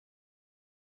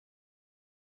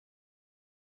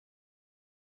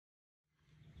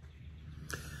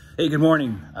Hey, good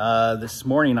morning. This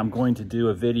morning I'm going to do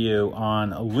a video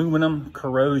on aluminum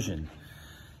corrosion,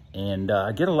 and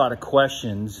I get a lot of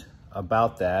questions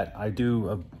about that. I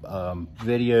do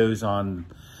videos on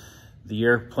the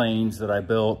airplanes that I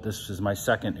built. This is my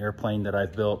second airplane that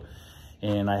I've built,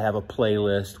 and I have a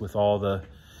playlist with all the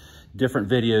different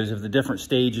videos of the different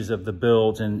stages of the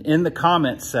builds. And in the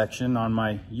comments section on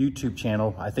my YouTube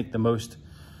channel, I think the most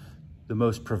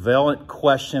prevalent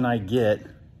question I get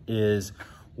is,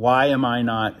 why am I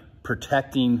not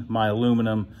protecting my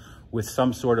aluminum with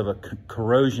some sort of a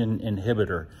corrosion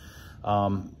inhibitor?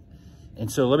 And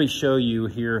so let me show you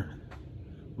here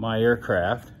my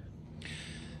aircraft.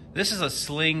 This is a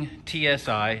Sling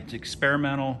TSi. It's an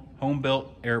experimental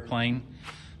home-built airplane.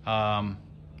 And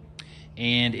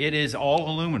it is all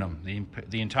aluminum.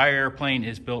 The entire airplane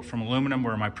is built from aluminum,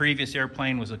 where my previous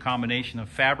airplane was a combination of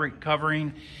fabric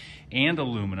covering and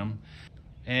aluminum.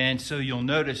 And so you'll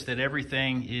notice that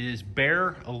everything is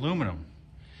bare aluminum.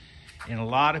 And a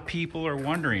lot of people are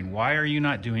wondering, why are you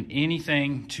not doing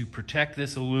anything to protect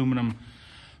this aluminum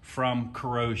from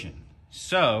corrosion?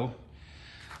 So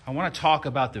I want to talk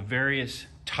about the various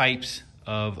types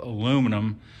of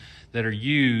aluminum that are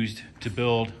used to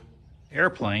build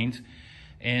airplanes.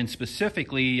 And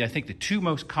specifically, I think the two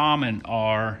most common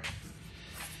are,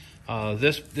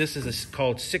 this is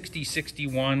called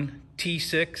 6061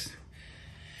 T6.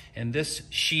 And this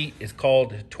sheet is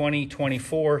called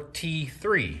 2024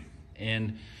 T3.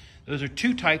 And those are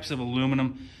two types of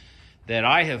aluminum that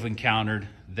I have encountered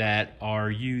that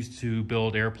are used to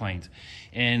build airplanes.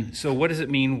 And so what does it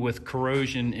mean with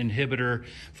corrosion inhibitor?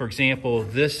 For example,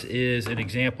 this is an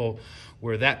example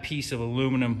where that piece of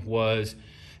aluminum was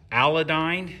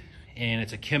iodined, and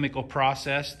it's a chemical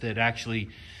process that actually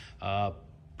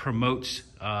promotes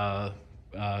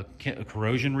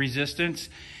corrosion resistance.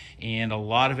 And a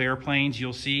lot of airplanes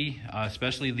you'll see,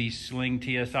 especially these Sling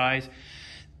TSIs,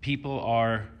 people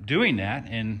are doing that,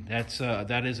 and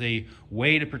that is a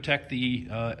way to protect the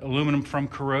aluminum from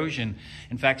corrosion.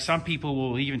 In fact, some people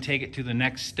will even take it to the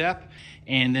next step,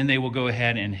 and then they will go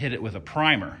ahead and hit it with a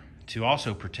primer to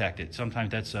also protect it. Sometimes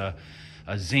that's a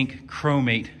zinc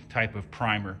chromate type of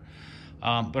primer.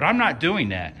 But I'm not doing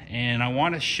that, and I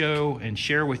want to show and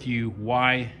share with you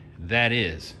why that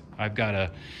is. I've got a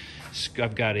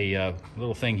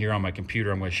little thing here on my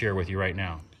computer I'm going to share with you right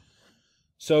now.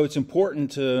 So it's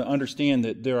important to understand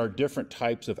that there are different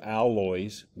types of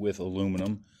alloys with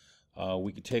aluminum.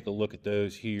 We could take a look at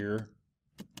those here.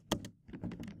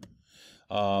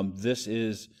 This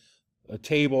is a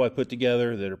table I put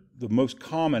together that are the most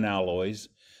common alloys.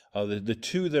 The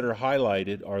two that are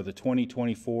highlighted are the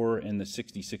 2024 and the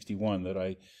 6061 that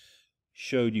I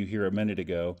showed you here a minute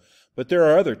ago. But there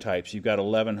are other types. You've got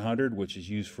 1100, which is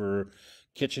used for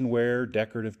kitchenware,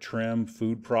 decorative trim,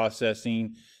 food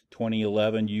processing.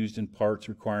 2011, used in parts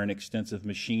requiring extensive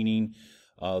machining.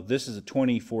 This is a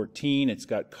 2014. It's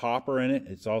got copper in it.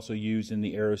 It's also used in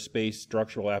the aerospace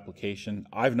structural application.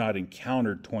 I've not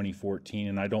encountered 2014,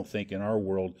 and I don't think in our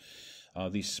world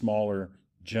these smaller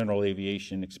general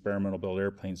aviation experimental built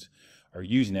airplanes are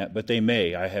using that, but they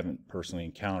may. I haven't personally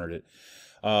encountered it.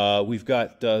 We've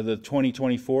got the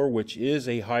 2024, which is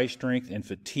a high strength and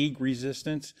fatigue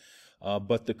resistance,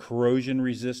 but the corrosion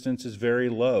resistance is very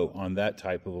low on that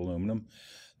type of aluminum.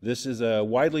 This is a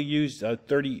widely used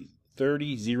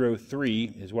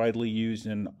 3003 is widely used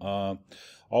in all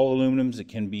aluminums. It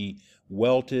can be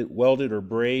welded or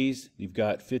brazed. You've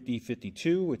got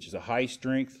 5052, which is a high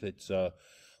strength. It's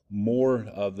more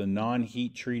of the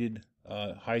non-heat treated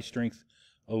high strength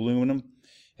aluminum.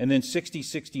 And then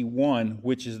 6061,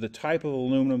 which is the type of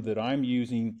aluminum that I'm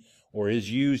using or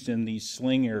is used in these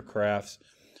Sling aircrafts.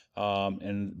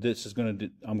 And this is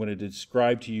I'm going to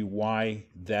describe to you why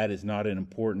that is not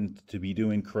important to be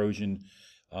doing corrosion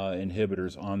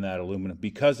inhibitors on that aluminum,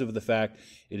 because of the fact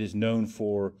it is known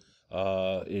for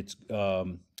its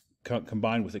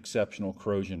combined with exceptional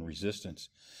corrosion resistance.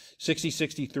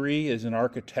 6063 is an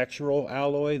architectural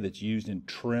alloy that's used in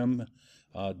trim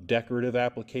decorative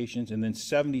applications, and then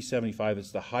 7075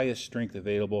 is the highest strength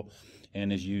available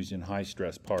and is used in high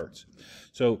stress parts.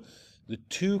 So the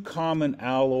two common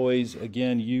alloys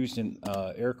again used in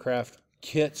aircraft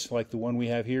kits like the one we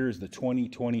have here is the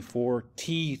 2024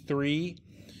 T3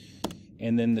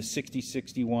 and then the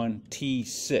 6061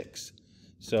 T6.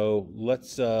 So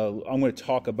let's I'm going to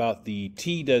talk about the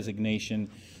T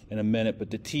designation in a minute, but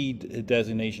the T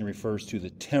designation refers to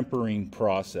the tempering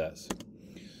process.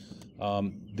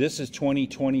 This is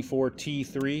 2024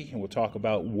 T3, and we'll talk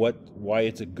about why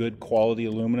it's a good quality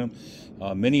aluminum.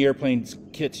 Many airplane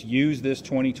kits use this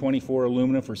 2024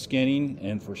 aluminum for skinning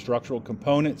and for structural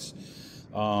components.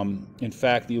 In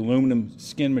fact, the aluminum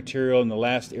skin material in the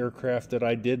last aircraft that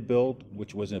I did build,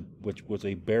 which was a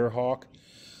Bearhawk,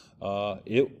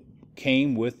 it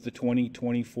came with the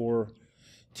 2024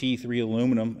 T3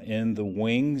 aluminum in the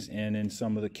wings and in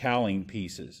some of the cowling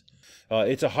pieces.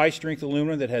 It's a high-strength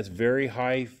aluminum that has very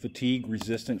high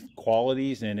fatigue-resistant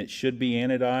qualities, and it should be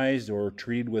anodized or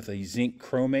treated with a zinc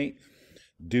chromate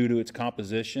due to its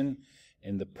composition.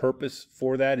 And the purpose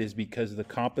for that is because the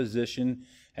composition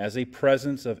has a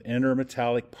presence of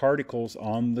intermetallic particles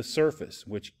on the surface,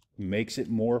 which makes it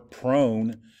more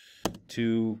prone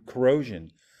to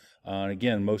corrosion.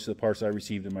 Again, most of the parts I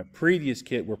received in my previous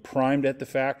kit were primed at the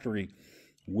factory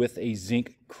with a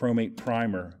zinc chromate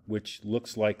primer, which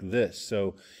looks like this.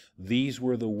 So these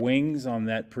were the wings on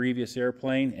that previous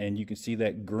airplane, and you can see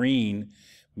that green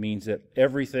means that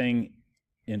everything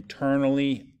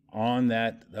internally on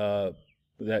that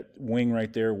wing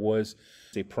right there was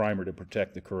a primer to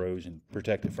protect the corrosion,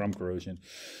 protect it from corrosion.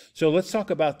 So let's talk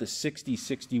about the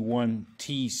 6061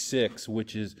 T6,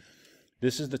 which is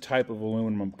this is the type of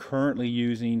aluminum I'm currently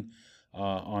using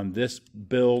on this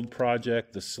build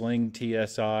project, the Sling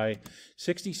TSi.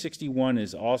 6061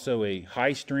 is also a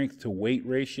high strength to weight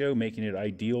ratio, making it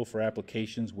ideal for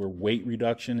applications where weight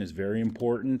reduction is very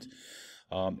important.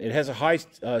 It has a high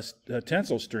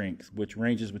tensile strength, which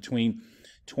ranges between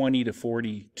 20 to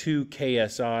 42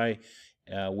 KSI,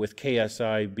 with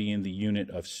KSI being the unit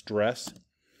of stress.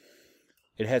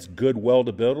 It has good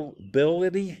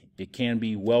weldability. It can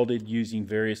be welded using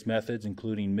various methods,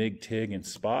 including MIG, TIG, and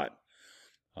spot.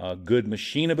 Good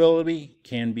machinability,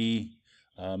 can be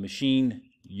machined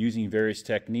using various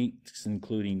techniques,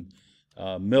 including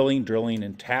milling, drilling,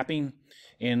 and tapping.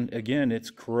 And again, it's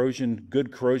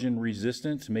good corrosion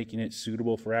resistance, making it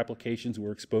suitable for applications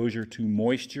where exposure to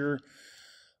moisture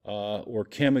or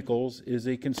chemicals is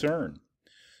a concern.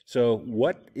 So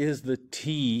what is the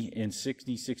T in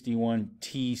 6061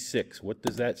 T6? What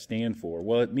does that stand for?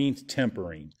 Well, it means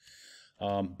tempering.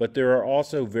 But there are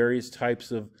also various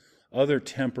types of other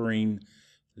tempering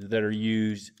that are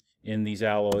used in these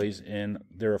alloys, and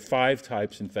there are 5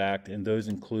 types, in fact, and those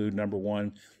include, number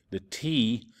 1, the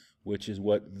T, which is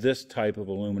what this type of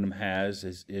aluminum has,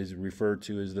 is referred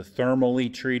to as the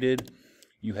thermally treated.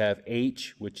 You have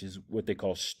H, which is what they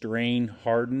call strain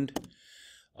hardened.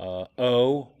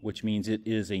 O, which means it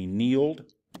is annealed,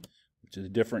 which is a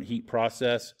different heat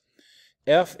process.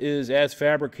 F is as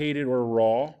fabricated or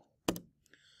raw.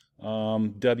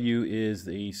 W is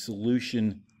the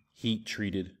solution heat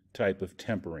treated type of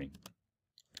tempering.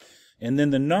 And then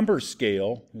the number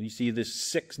scale, you see this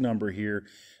 6 number here.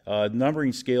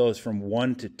 Numbering scale is from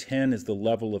 1 to 10 is the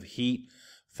level of heat,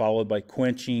 followed by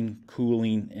quenching,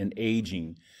 cooling, and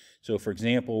aging. So for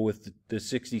example, with the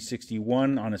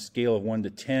 6061 on a scale of 1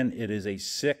 to 10, it is a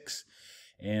 6.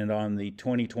 And on the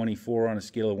 2024 on a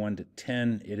scale of 1 to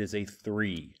 10, it is a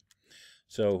 3.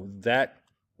 So that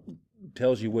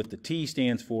tells you what the T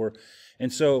stands for.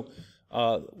 And so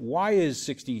why is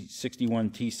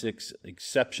 6061 T6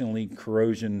 exceptionally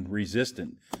corrosion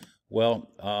resistant?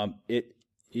 Well,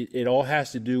 it all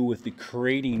has to do with the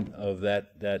creating of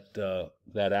that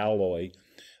alloy,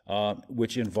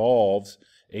 which involves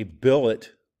a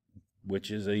billet, which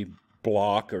is a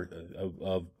block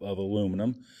of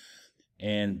aluminum,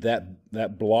 and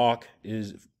that block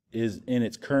is in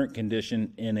its current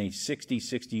condition in a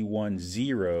 6061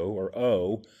 0 or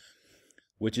O,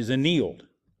 which is annealed,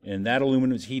 and that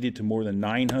aluminum is heated to more than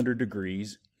 900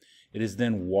 degrees. It is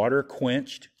then water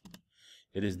quenched.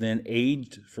 It is then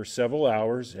aged for several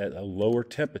hours at a lower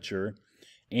temperature,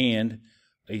 and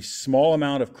a small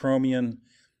amount of chromium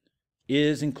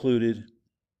is included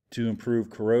to improve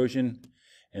corrosion.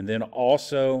 And then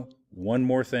also, one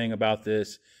more thing about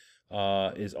this,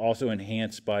 is also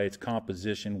enhanced by its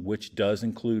composition, which does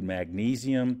include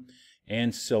magnesium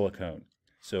and silicone.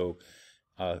 So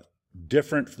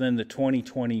different than the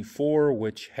 2024,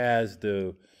 which has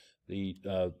the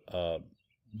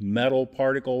metal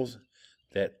particles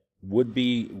that would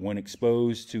be, when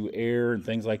exposed to air and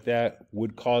things like that,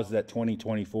 would cause that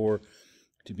 2024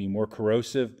 to be more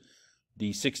corrosive.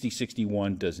 The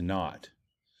 6061 does not.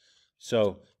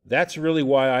 So that's really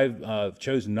why I've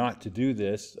chosen not to do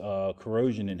this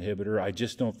corrosion inhibitor. I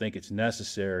just don't think it's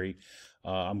necessary.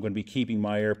 I'm going to be keeping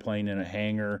my airplane in a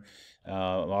hangar,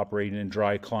 operating in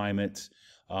dry climates.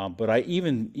 But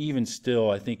even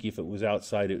still, I think if it was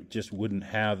outside, it just wouldn't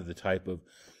have the type of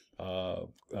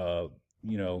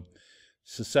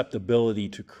susceptibility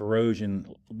to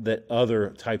corrosion that other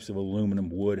types of aluminum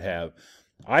would have.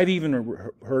 I've even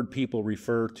heard people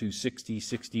refer to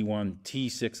 6061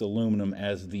 T6 aluminum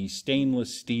as the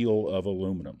stainless steel of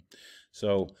aluminum.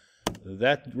 So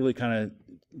that really kind of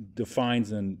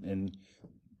defines and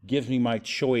gives me my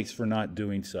choice for not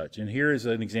doing such. And here is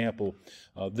an example.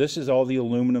 This is all the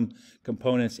aluminum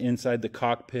components inside the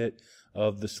cockpit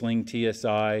of the Sling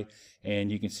TSi,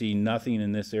 and you can see nothing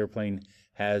in this airplane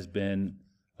has been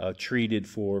treated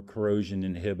for corrosion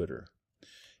inhibitor.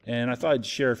 And I thought I'd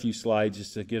share a few slides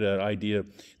just to get an idea.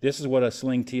 This is what a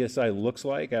Sling TSi looks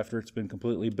like after it's been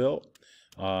completely built.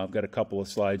 I've got a couple of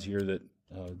slides here that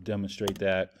demonstrate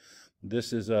that.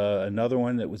 This is another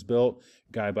one that was built,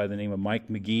 a guy by the name of Mike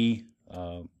McGee,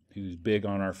 who's big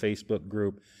on our Facebook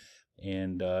group,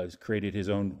 and has created his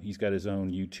own, he's got his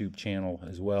own YouTube channel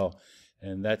as well,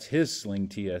 and that's his Sling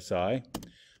TSi.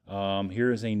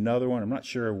 Here is another one. I'm not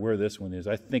sure where this one is.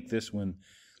 I think this one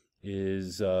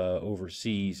is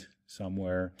overseas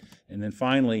somewhere. And then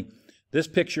finally, this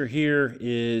picture here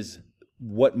is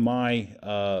what my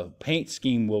paint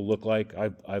scheme will look like.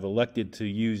 I've elected to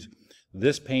use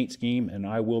this paint scheme, and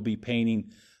I will be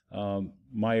painting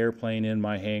my airplane in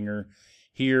my hangar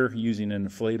here using an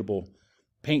inflatable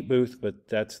paint booth, but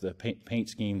that's the paint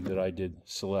scheme that I did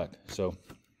select.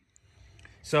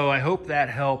 So I hope that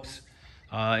helps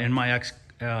in my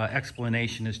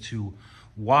explanation as to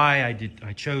why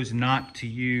I chose not to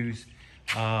use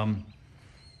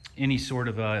any sort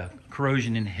of a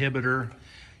corrosion inhibitor.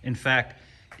 In fact,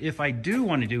 if I do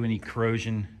want to do any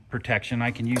corrosion protection,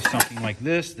 I can use something like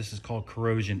this. This is called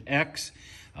Corrosion X,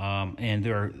 and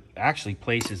there are actually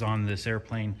places on this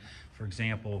airplane, for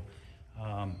example,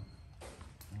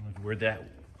 where that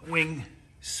wing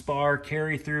spar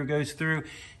carry through goes through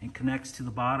and connects to the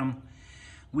bottom.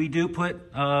 We do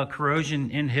put corrosion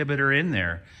inhibitor in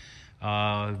there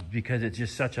because it's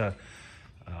just such a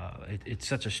it's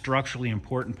such a structurally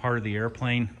important part of the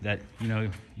airplane that, you know,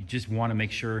 you just want to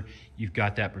make sure you've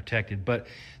got that protected. But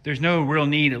there's no real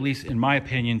need, at least in my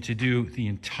opinion, to do the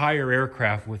entire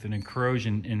aircraft with an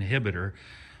corrosion inhibitor.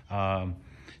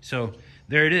 So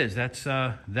there it is.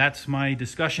 That's my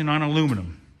discussion on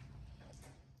aluminum.